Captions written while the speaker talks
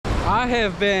I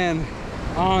have been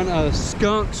on a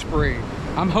skunk spree.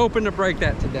 I'm hoping to break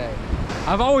that today.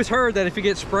 I've always heard that if you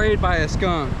get sprayed by a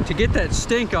skunk, to get that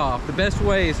stink off, the best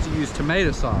way is to use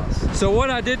tomato sauce. So what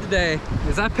I did today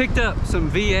is I picked up some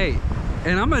V8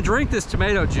 and I'm gonna drink this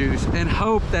tomato juice and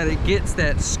hope that it gets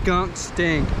that skunk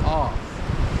stink off.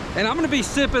 And I'm gonna be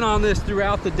sipping on this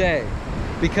throughout the day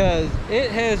because it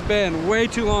has been way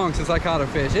too long since I caught a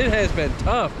fish. It has been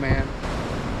tough, man.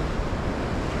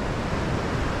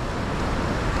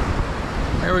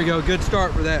 There we go, good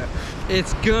start for that.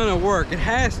 It's gonna work, it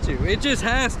has to, it just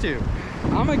has to.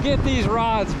 I'm gonna get these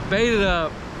rods baited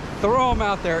up, throw them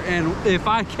out there, and if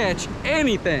I catch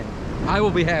anything, I will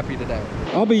be happy today.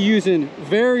 I'll be using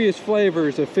various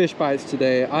flavors of fish bites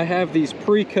today. I have these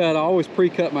pre-cut, I always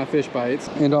pre-cut my fish bites,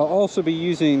 and I'll also be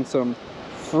using some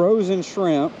frozen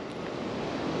shrimp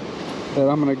that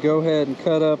I'm gonna go ahead and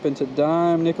cut up into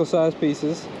dime nickel-sized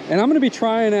pieces. And I'm gonna be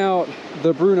trying out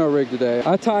the Bruno rig today.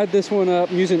 I tied this one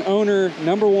up using owner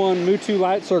 #1 Mutu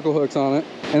light circle hooks on it.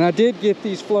 And I did get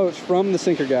these floats from the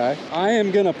sinker guy. I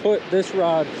am gonna put this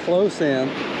rod close in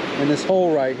this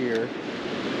hole right here,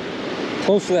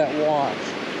 close to that wash.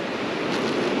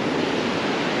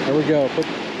 There we go,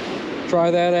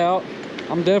 try that out.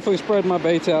 I'm definitely spreading my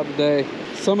baits out today.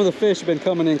 Some of the fish have been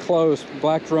coming in close,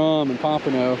 black drum and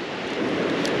pompano.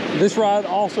 This rod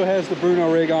also has the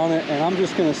Bruno rig on it, and I'm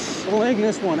just gonna sling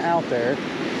this one out there.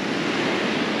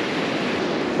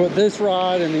 Put this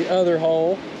rod in the other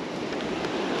hole.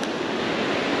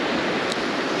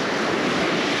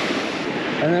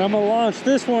 And then I'm gonna launch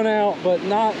this one out, but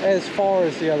not as far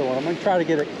as the other one. I'm gonna try to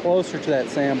get it closer to that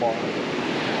sandbar.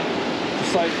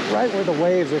 Just like right where the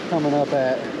waves are coming up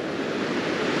at.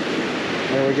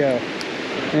 There we go.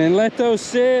 And let those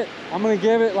sit. I'm gonna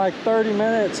give it like 30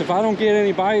 minutes. If I don't get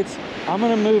any bites, I'm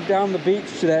gonna move down the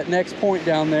beach to that next point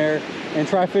down there and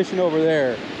try fishing over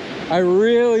there. I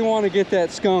really wanna get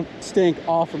that skunk stink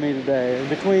off of me today. And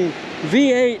between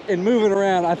V8 and moving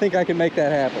around, I think I can make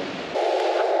that happen.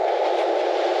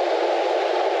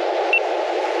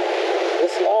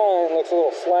 This line looks a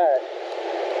little slack.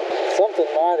 Something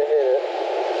might have hit it.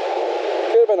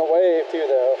 Could have been a wave too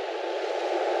though.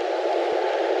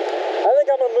 I think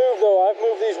I'm gonna move though. I've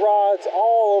moved these rods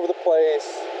all over the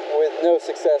place with no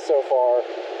success so far.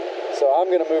 So I'm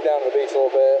gonna move down to the beach a little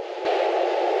bit.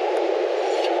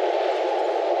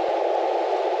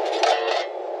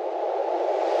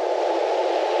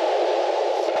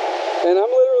 And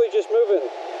I'm literally just moving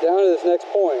down to this next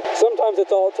point. Sometimes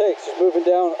that's all it takes, just moving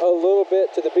down a little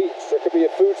bit to the beach. There could be a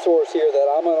food source here that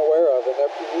I'm unaware of, and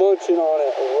they're munching on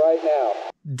it right now.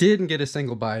 Didn't get a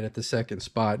single bite at the second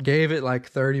spot. Gave it like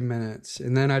 30 minutes,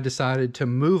 and then I decided to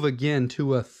move again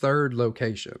to a third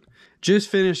location. Just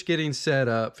finished getting set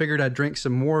up, figured I'd drink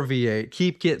some more V8,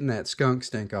 keep getting that skunk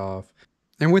stink off.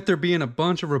 And with there being a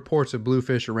bunch of reports of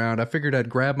bluefish around, I figured I'd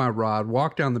grab my rod,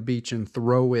 walk down the beach, and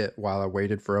throw it while I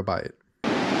waited for a bite.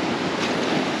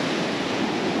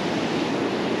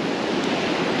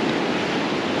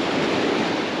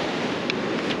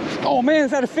 Oh man,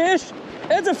 is that a fish?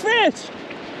 It's a fish!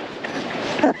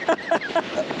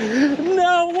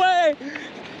 No way!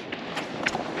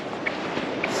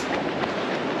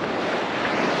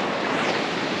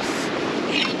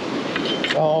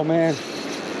 Oh man.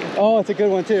 Oh, it's a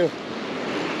good one too.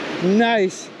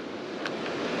 Nice.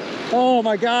 Oh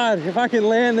my God, if I can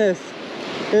land this,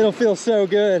 it'll feel so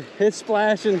good. It's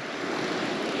splashing.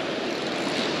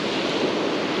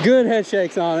 Good head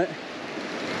shakes on it.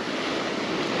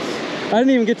 I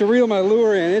didn't even get to reel my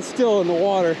lure in. It's still in the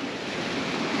water.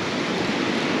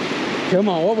 Come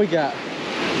on, what we got?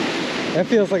 That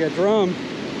feels like a drum.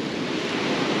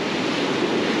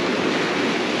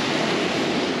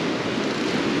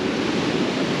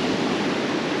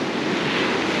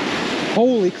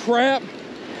 Holy crap.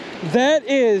 That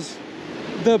is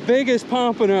the biggest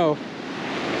pompano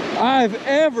I've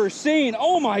ever seen.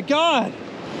 Oh my God.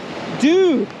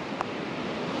 Dude.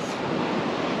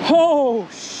 Oh,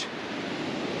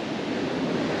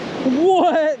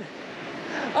 what?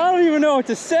 I don't even know what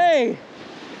to say.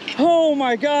 Oh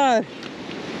my God.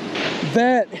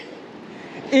 That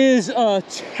is a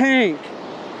tank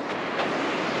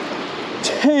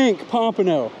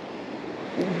pompano.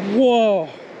 Whoa.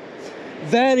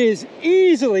 That is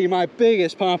easily my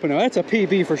biggest pompano. That's a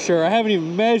PB for sure. I haven't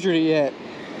even measured it yet.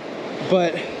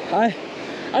 But I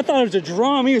thought it was a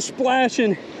drum. He was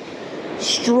splashing.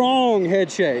 Strong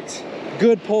head shakes.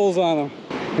 Good pulls on him.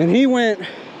 And he went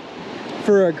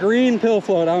for a green pill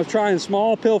float. I was trying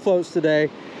small pill floats today.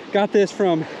 Got this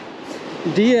from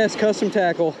DS Custom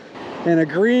Tackle and a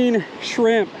green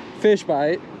shrimp fish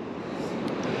bite.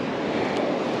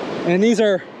 And these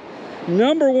are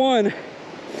 #1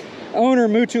 owner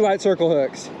Mutu light circle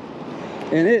hooks.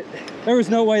 And there was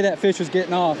no way that fish was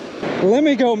getting off. Let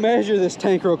me go measure this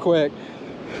tank real quick.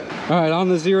 All right, on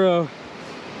the zero,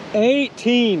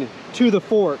 18 to the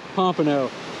fork, pompano.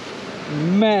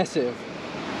 Massive.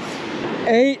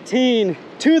 18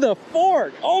 to the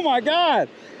fork. Oh my God.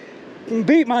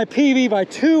 Beat my PB by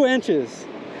 2 inches.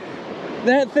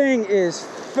 That thing is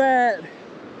fat.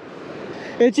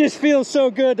 It just feels so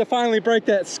good to finally break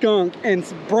that skunk and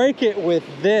break it with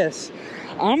this.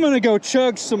 I'm gonna go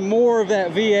chug some more of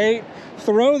that V8,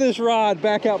 throw this rod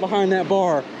back out behind that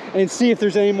bar and see if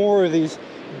there's any more of these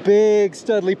big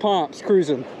studly pomps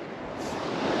cruising.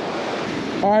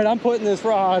 All right, I'm putting this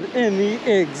rod in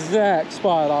the exact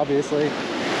spot, obviously.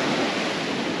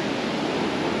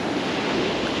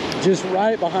 Just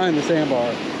right behind the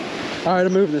sandbar. All right,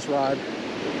 I'm moving this rod.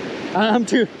 I'm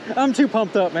too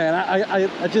pumped up, man.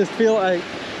 I just feel like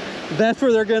that's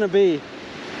where they're gonna be.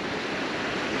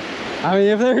 I mean,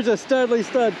 if there's a studly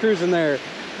stud cruising there,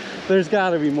 there's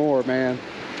gotta be more, man.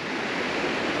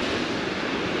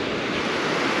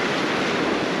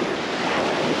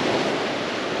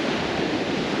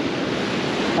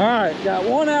 All right, got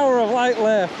 1 hour of light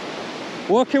left.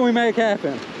 What can we make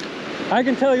happen? I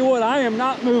can tell you what, I am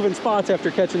not moving spots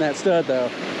after catching that stud though.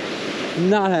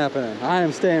 Not happening. I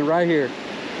am staying right here.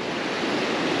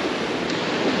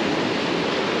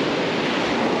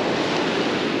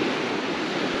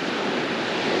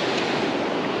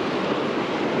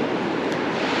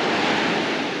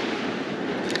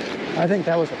 I think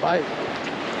that was a bite.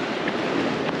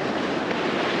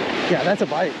 Yeah, that's a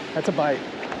bite. That's a bite.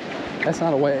 That's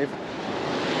not a wave.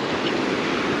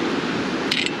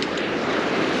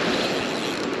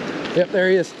 Yep, there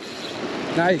he is.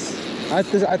 Nice. I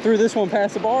threw this one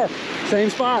past the bar. Same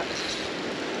spot.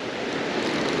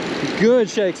 Good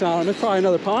shakes on him. It's probably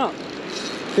another pomp.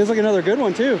 Feels like another good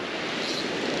one too.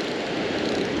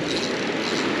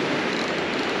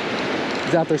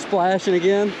 He's out there splashing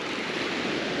again.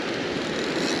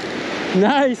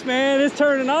 Nice, man. It's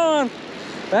turning on.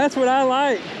 That's what I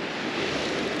like.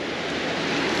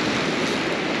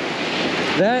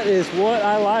 That is what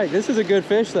I like. This is a good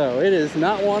fish though. It is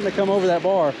not wanting to come over that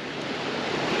bar.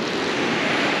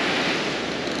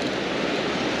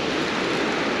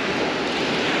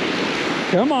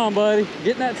 Come on, buddy.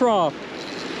 Get in that trough.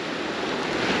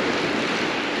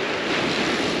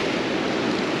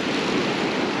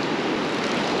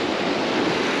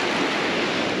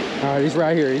 All right, he's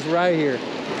right here. He's right here.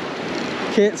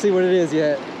 Can't see what it is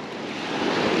yet.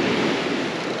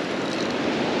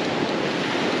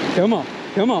 Come on.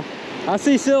 Come on. I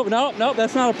see silver. Nope, nope,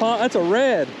 that's not a pond. That's a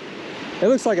red. It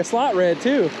looks like a slot red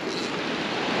too.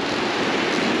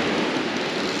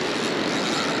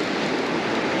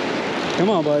 Come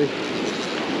on, buddy.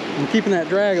 I'm keeping that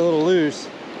drag a little loose.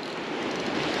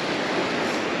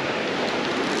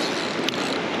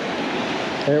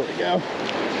 There we go.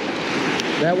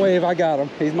 That wave, I got him.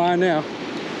 He's mine now.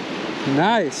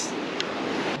 Nice.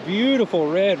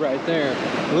 Beautiful red right there.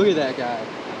 Look at that guy.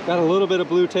 Got a little bit of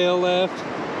blue tail left.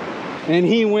 And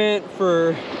he went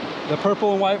for the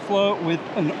purple and white float with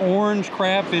an orange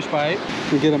crab fish bite.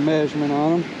 We get a measurement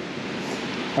on him.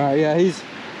 All right, yeah, he's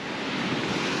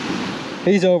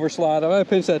over slot. If I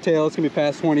pinch that tail, it's gonna be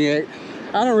past 28.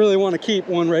 I don't really want to keep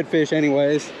one redfish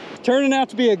anyways. Turning out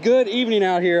to be a good evening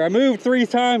out here. I moved 3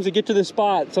 times to get to this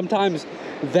spot. Sometimes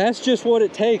that's just what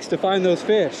it takes to find those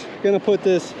fish. Gonna put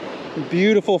this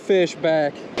beautiful fish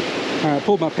back. All right, I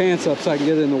pulled my pants up so I can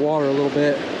get it in the water a little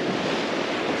bit.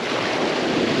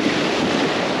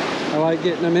 I like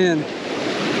getting them in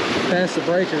past the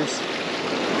breakers.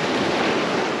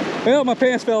 Well, my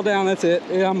pants fell down, that's it.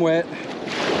 Yeah, I'm wet.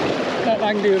 Nothing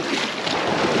I can do.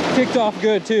 Kicked off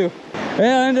good too.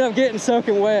 Well, I ended up getting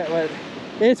soaking wet, but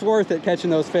it's worth it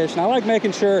catching those fish. And I like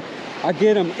making sure I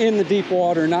get them in the deep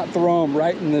water, not throw them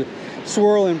right in the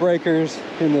swirling breakers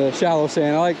in the shallow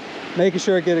sand. I like making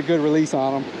sure I get a good release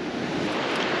on them.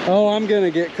 Oh, I'm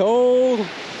gonna get cold.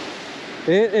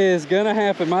 It is gonna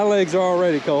happen. My legs are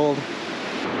already cold.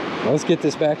 Let's get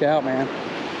this back out, man.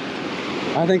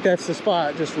 I think that's the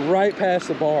spot, just right past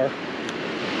the bar.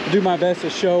 I'll do my best to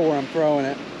show where I'm throwing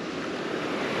it.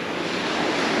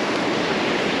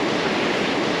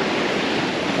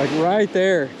 Like right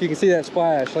there, if you can see that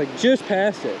splash, like just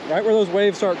past it, right where those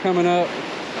waves start coming up.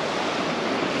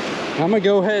 I'm gonna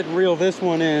go ahead and reel this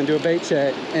one in, do a bait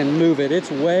check and move it. It's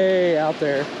way out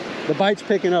there. The bite's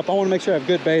picking up. I wanna make sure I have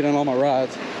good bait on all my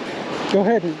rods. Go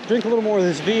ahead and drink a little more of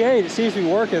this V8. It seems to be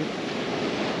working.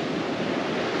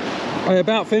 I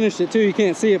about finished it too, you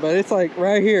can't see it, but it's like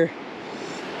right here.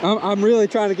 I'm really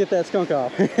trying to get that skunk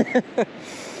off.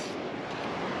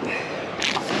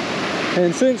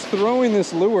 And since throwing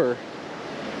this lure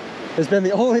has been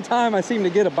the only time I seem to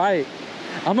get a bite,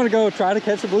 I'm gonna go try to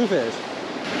catch a bluefish.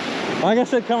 Like I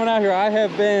said, coming out here, I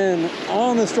have been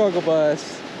on the struggle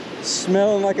bus,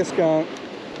 smelling like a skunk,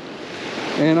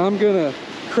 and I'm gonna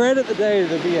credit the day to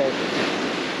the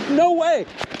V8. No way,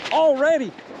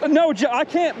 already. No, I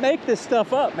can't make this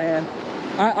stuff up, man.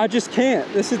 I just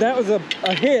can't. That was a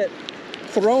hit.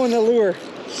 Throwing the lure,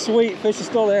 sweet, fish is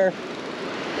still there.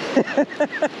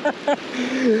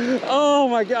 Oh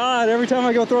my God, every time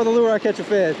I go throw the lure, I catch a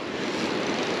fish.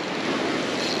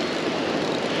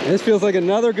 This feels like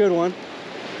another good one.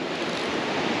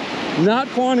 Not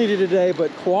quantity today,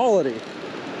 but quality.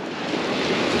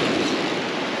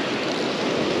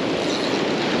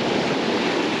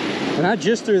 And I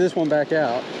just threw this one back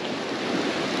out.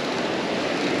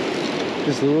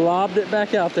 Just lobbed it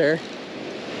back out there.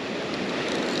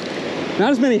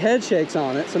 Not as many head shakes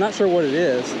on it, so not sure what it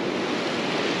is.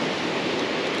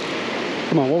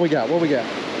 Come on, what we got? What we got?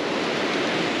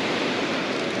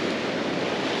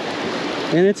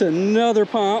 And it's another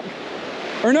pump.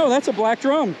 Or no, that's a black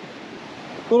drum.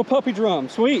 Little puppy drum,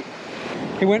 sweet.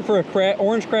 He went for a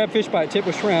orange crab fish bite tip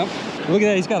with shrimp. Look at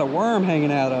that, he's got a worm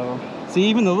hanging out of him. See,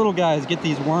 even the little guys get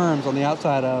these worms on the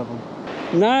outside of them.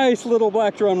 Nice little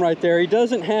black drum right there. He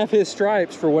doesn't have his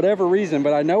stripes for whatever reason,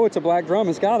 but I know it's a black drum,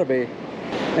 it's gotta be.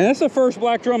 And that's the first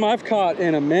black drum I've caught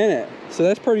in a minute. So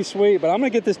that's pretty sweet, but I'm gonna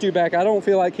get this dude back. I don't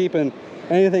feel like keeping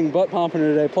anything but pumping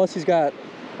today. Plus he's got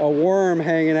a worm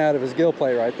hanging out of his gill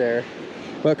plate right there.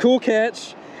 But cool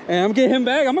catch, and I'm getting him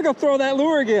back. I'm gonna go throw that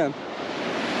lure again.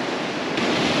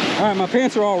 All right, my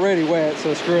pants are already wet,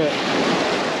 so screw it.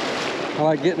 I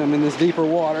like getting them in this deeper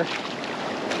water.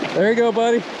 There you go,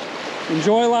 buddy.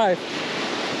 Enjoy life.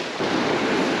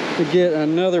 To get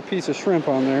another piece of shrimp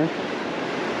on there.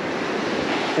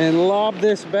 And lob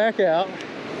this back out.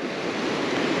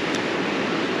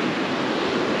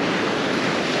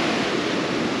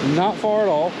 Not far at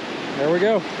all. There we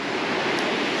go.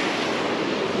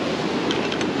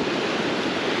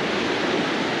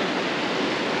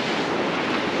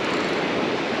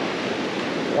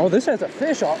 Oh, this has a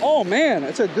fish on. Oh man,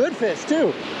 it's a good fish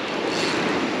too.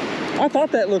 I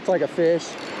thought that looked like a fish.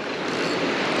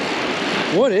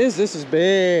 What is this? Is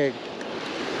big.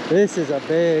 This is a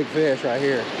big fish right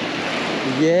here.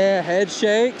 Yeah, head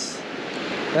shakes.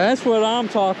 That's what I'm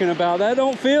talking about. That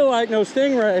don't feel like no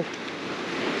stingray.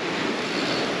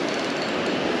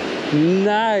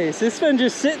 Nice. It's been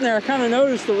just sitting there. I kind of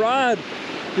noticed the rod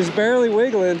just barely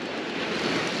wiggling.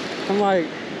 I'm like,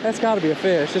 that's got to be a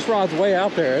fish. This rod's way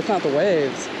out there. It's not the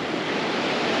waves.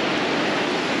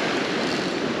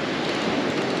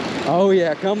 Oh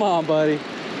yeah, come on, buddy.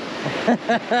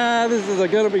 This is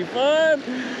gonna be fun.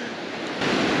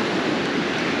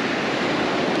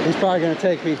 He's probably gonna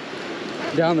take me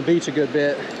down the beach a good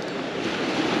bit.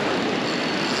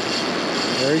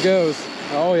 There he goes.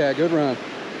 Oh yeah, good run.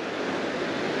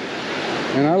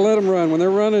 And I let them run. When they're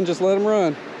running, just let them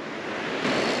run.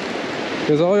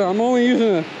 Because I'm only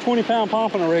using a 20-pound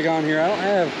pompano rig on here. I don't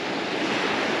have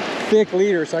thick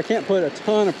leaders, so I can't put a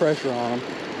ton of pressure on them.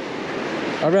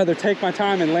 I'd rather take my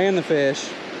time and land the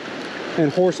fish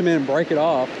and horse them in and break it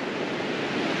off.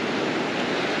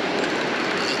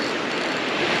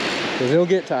 Because they'll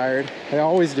get tired. They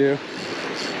always do.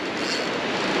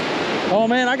 Oh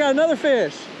man, I got another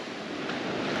fish.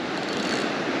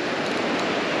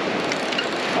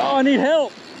 Oh, I need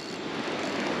help.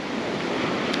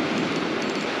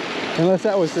 Unless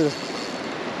that was the,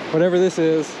 whatever this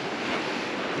is.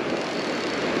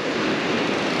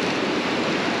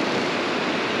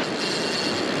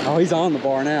 Oh, he's on the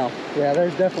bar now. Yeah,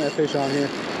 there's definitely a fish on here.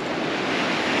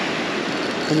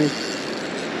 Let me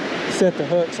set the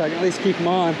hook so I can at least keep him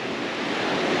on.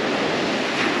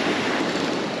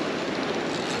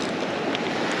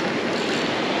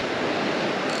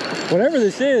 Whatever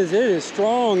this is, it is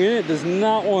strong and it does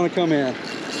not want to come in.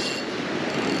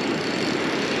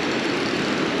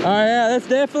 Oh yeah, that's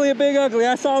definitely a big ugly.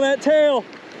 I saw that tail.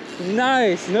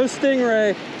 Nice, no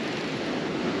stingray.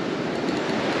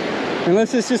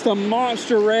 Unless it's just a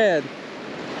monster red.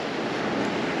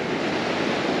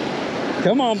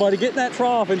 Come on, buddy, get in that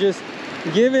trough and just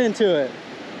give into it.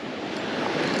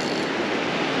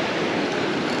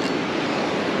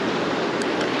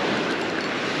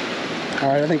 All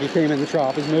right, I think he came in the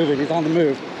trough. He's moving, he's on the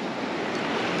move.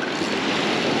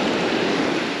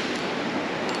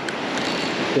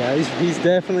 Yeah, he's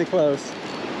definitely close.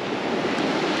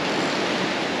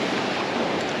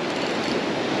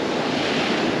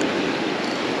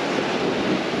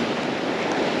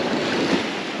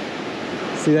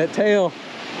 See that tail?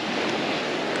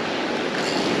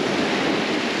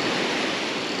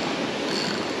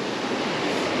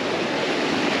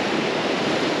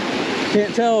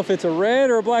 Can't tell if it's a red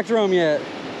or a black drum yet.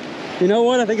 You know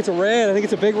what? I think it's a red. I think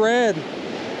it's a big red.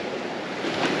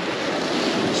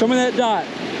 Show me that dot.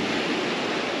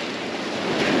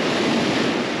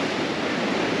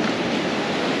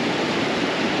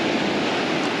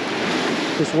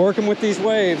 Just working with these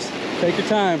waves. Take your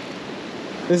time.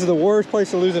 This is the worst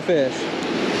place to lose a fish.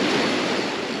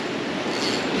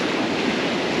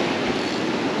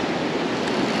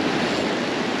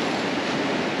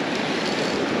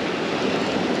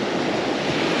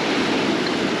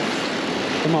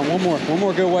 Come on, one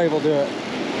more good wave will do it.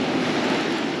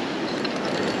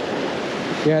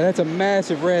 Yeah, that's a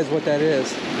massive red is what that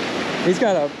is. He's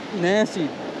got a nasty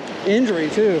injury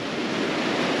too.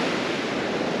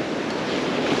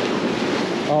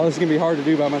 Oh, this is gonna be hard to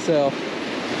do by myself.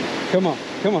 Come on,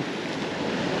 come on.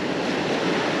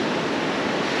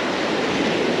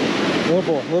 A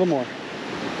little more.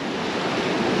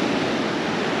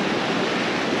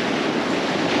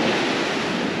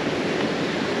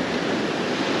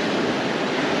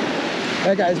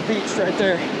 That guy's beached right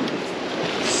there.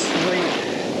 Sweet.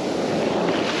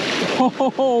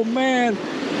 Oh man,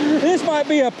 this might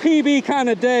be a PB kind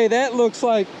of day. That looks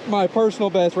like my personal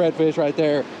best redfish right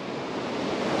there.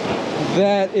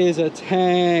 That is a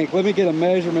tank. Let me get a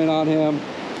measurement on him.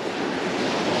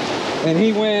 And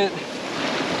he went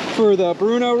for the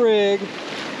Bruno rig,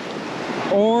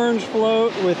 orange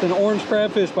float with an orange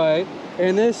crabfish bite.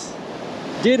 And this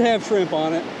did have shrimp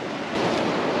on it.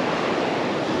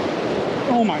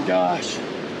 Oh my gosh.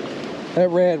 That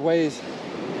red weighs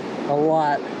a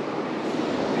lot.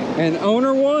 And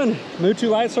owner one, Mutu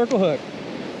light circle hook.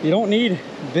 You don't need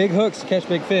big hooks to catch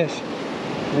big fish.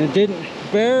 And it didn't,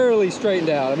 barely straightened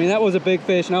out. I mean, that was a big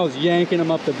fish and I was yanking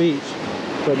him up the beach,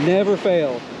 but never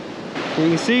failed. And you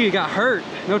can see he got hurt.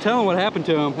 No telling what happened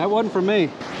to him. That wasn't for me.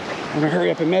 I'm gonna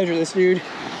hurry up and measure this dude.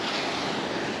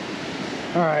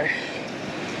 All right.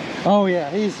 Oh yeah,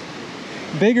 he's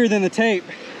bigger than the tape.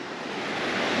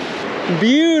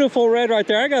 Beautiful red right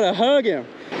there. I gotta hug him.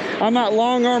 I'm not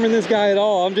long arming this guy at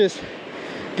all. I'm just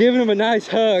giving him a nice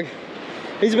hug.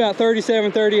 He's about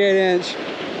 37, 38 inch.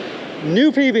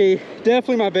 New PB,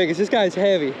 definitely my biggest. This guy's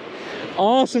heavy.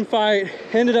 Awesome fight.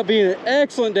 Ended up being an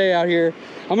excellent day out here.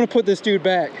 I'm gonna put this dude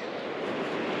back.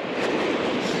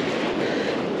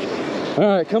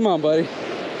 All right, come on, buddy.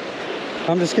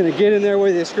 I'm just gonna get in there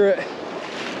with you, screw it.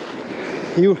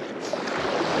 You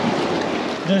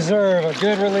deserve a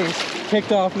good release.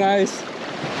 Kicked off nice.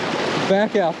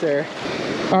 Back out there.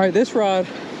 All right, this rod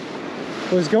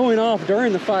was going off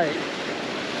during the fight.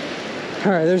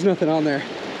 All right, there's nothing on there.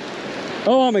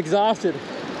 Oh, I'm exhausted.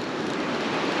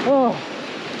 Oh,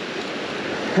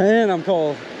 and I'm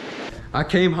cold. I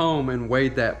came home and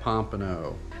weighed that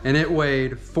pompano, and it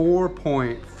weighed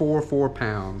 4.44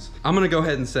 pounds. I'm gonna go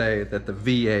ahead and say that the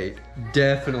V8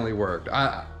 definitely worked.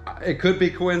 It could be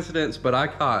coincidence, but I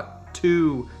caught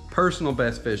 2 personal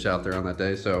best fish out there on that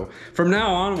day. So from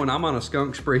now on, when I'm on a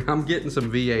skunk spree, I'm getting some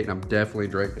V8 and I'm definitely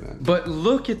drinking it. But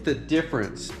look at the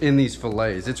difference in these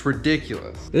fillets. It's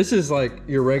ridiculous. This is like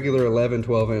your regular 11,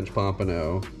 12 inch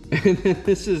pompano. And then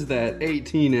this is that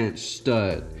 18 inch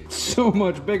stud. So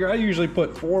much bigger. I usually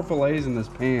put 4 fillets in this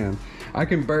pan. I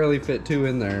can barely fit 2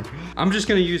 in there. I'm just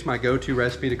gonna use my go-to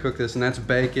recipe to cook this, and that's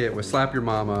bake it with Slap Your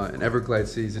Mama and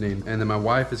Everglades seasoning. And then my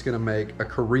wife is gonna make a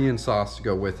Korean sauce to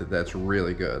go with it that's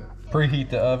really good. Preheat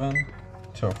the oven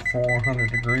to 400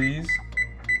 degrees.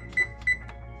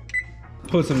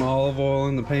 Put some olive oil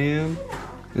in the pan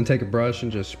and take a brush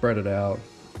and just spread it out.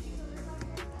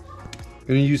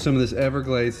 Gonna use some of this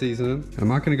Everglades seasoning. I'm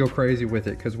not gonna go crazy with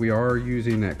it because we are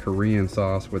using that Korean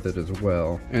sauce with it as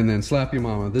well. And then Slap Your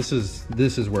Mama, this is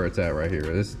where it's at right here.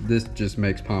 This just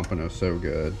makes pompano so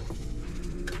good.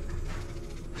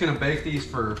 Gonna bake these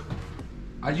for,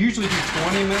 I usually do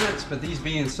 20 minutes, but these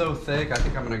being so thick, I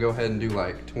think I'm gonna go ahead and do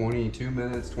like 22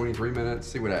 minutes, 23 minutes,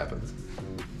 see what happens.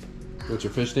 What's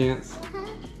your fish dance?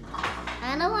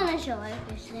 I don't want to show my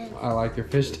fish dance. I like your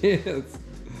fish dance.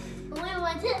 Where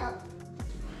was it?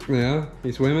 Yeah,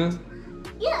 you swimming?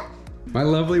 Yeah. My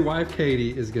lovely wife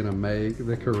Katie is gonna make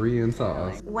the Korean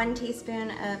sauce. 1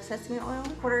 teaspoon of sesame oil,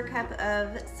 1/4 cup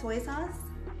of soy sauce,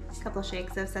 a couple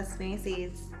shakes of sesame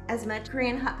seeds, as much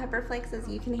Korean hot pepper flakes as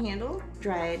you can handle,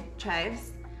 dried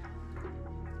chives.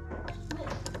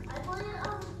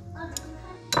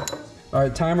 All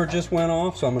right, timer just went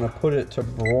off, so I'm gonna put it to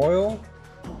broil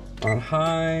on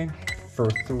high for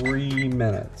 3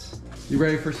 minutes. You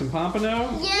ready for some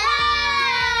pompano? Yeah!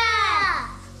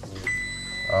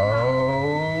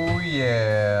 Oh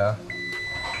yeah.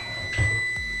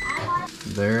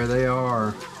 There they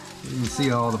are. You can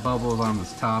see all the bubbles on the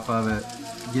top of it,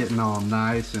 getting all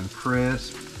nice and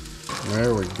crisp.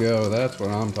 There we go. That's what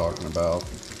I'm talking about.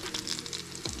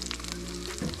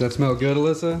 Does that smell good,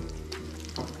 Alyssa?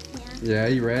 Yeah. Yeah,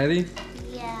 you ready?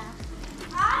 Yeah.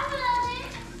 I'm ready.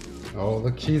 Oh,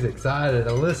 look, she's excited.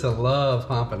 Alyssa loves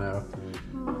pompano.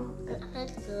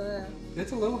 That's good.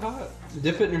 It's a little hot.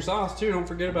 Dip it in your sauce too. Don't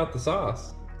forget about the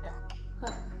sauce.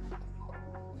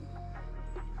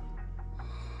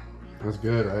 That's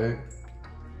good, right?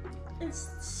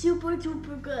 It's super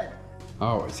duper good. I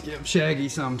always give Shaggy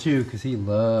some too, because he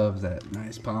loves that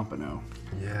nice pompano.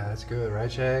 Yeah, that's good,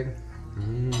 right, Shag?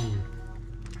 It's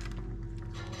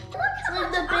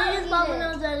like the biggest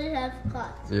pompanos that I have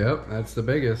caught. Yep, that's the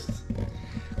biggest.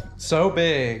 So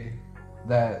big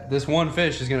that this one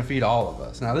fish is gonna feed all of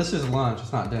us. Now this is lunch,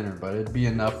 it's not dinner, but it'd be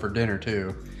enough for dinner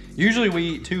too. Usually we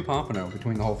eat 2 pompano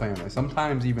between the whole family,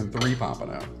 sometimes even 3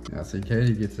 pompano. Yeah, see,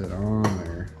 Katie gets it on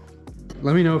there.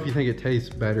 Let me know if you think it tastes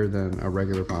better than a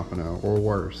regular pompano or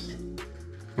worse.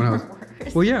 When I was,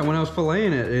 well, yeah, when I was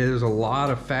filleting it, there's a lot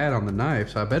of fat on the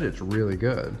knife, so I bet it's really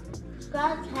good.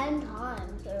 Got 10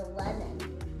 times or 11,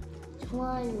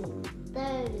 20,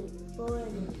 30,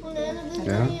 40.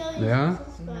 Yeah.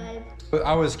 But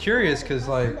I was curious because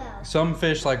like some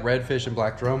fish like redfish and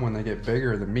black drum, when they get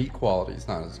bigger, the meat quality is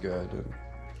not as good. And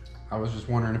I was just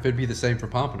wondering if it'd be the same for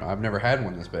pompano. I've never had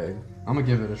one this big. I'm gonna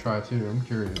give it a try too. I'm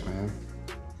curious, man.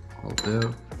 Little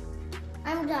dip.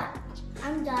 I'm done.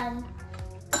 I'm done.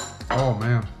 Oh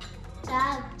man.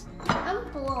 Dad, I'm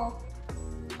full.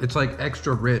 It's like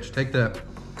extra rich. Take that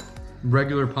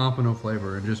regular pompano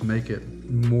flavor and just make it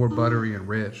more buttery and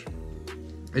rich.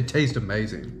 It tastes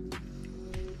amazing.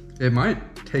 It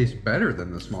might taste better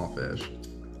than the small fish.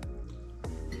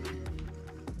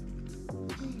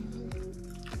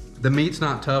 The meat's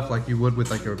not tough like you would with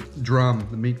like a drum.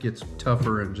 The meat gets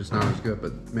tougher and just not as good,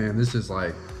 but man, this is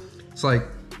like, it's like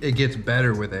it gets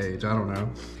better with age. I don't know.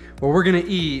 Well, we're gonna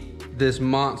eat this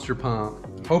monster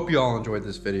pomp. Hope you all enjoyed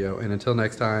this video, and until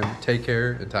next time, take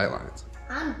care and tight lines.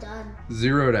 I'm done.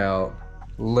 Zeroed out.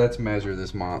 Let's measure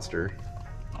this monster.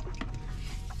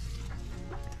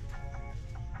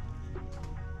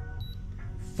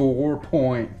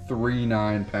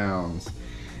 4.39 pounds.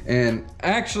 And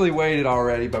actually weighed it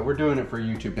already, but we're doing it for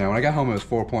YouTube now. When I got home, it was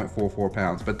 4.44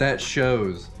 pounds, but that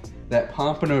shows that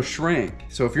pompano shrank.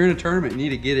 So if you're in a tournament, you need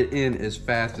to get it in as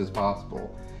fast as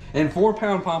possible. And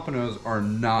 4-pound pompanos are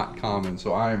not common,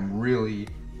 so I am really,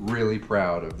 really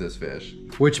proud of this fish.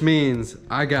 Which means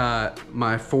I got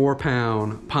my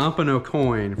 4-pound pompano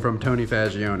coin from Tony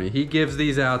Fagione. He gives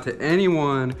these out to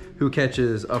anyone who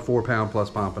catches a 4-pound plus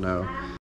pompano.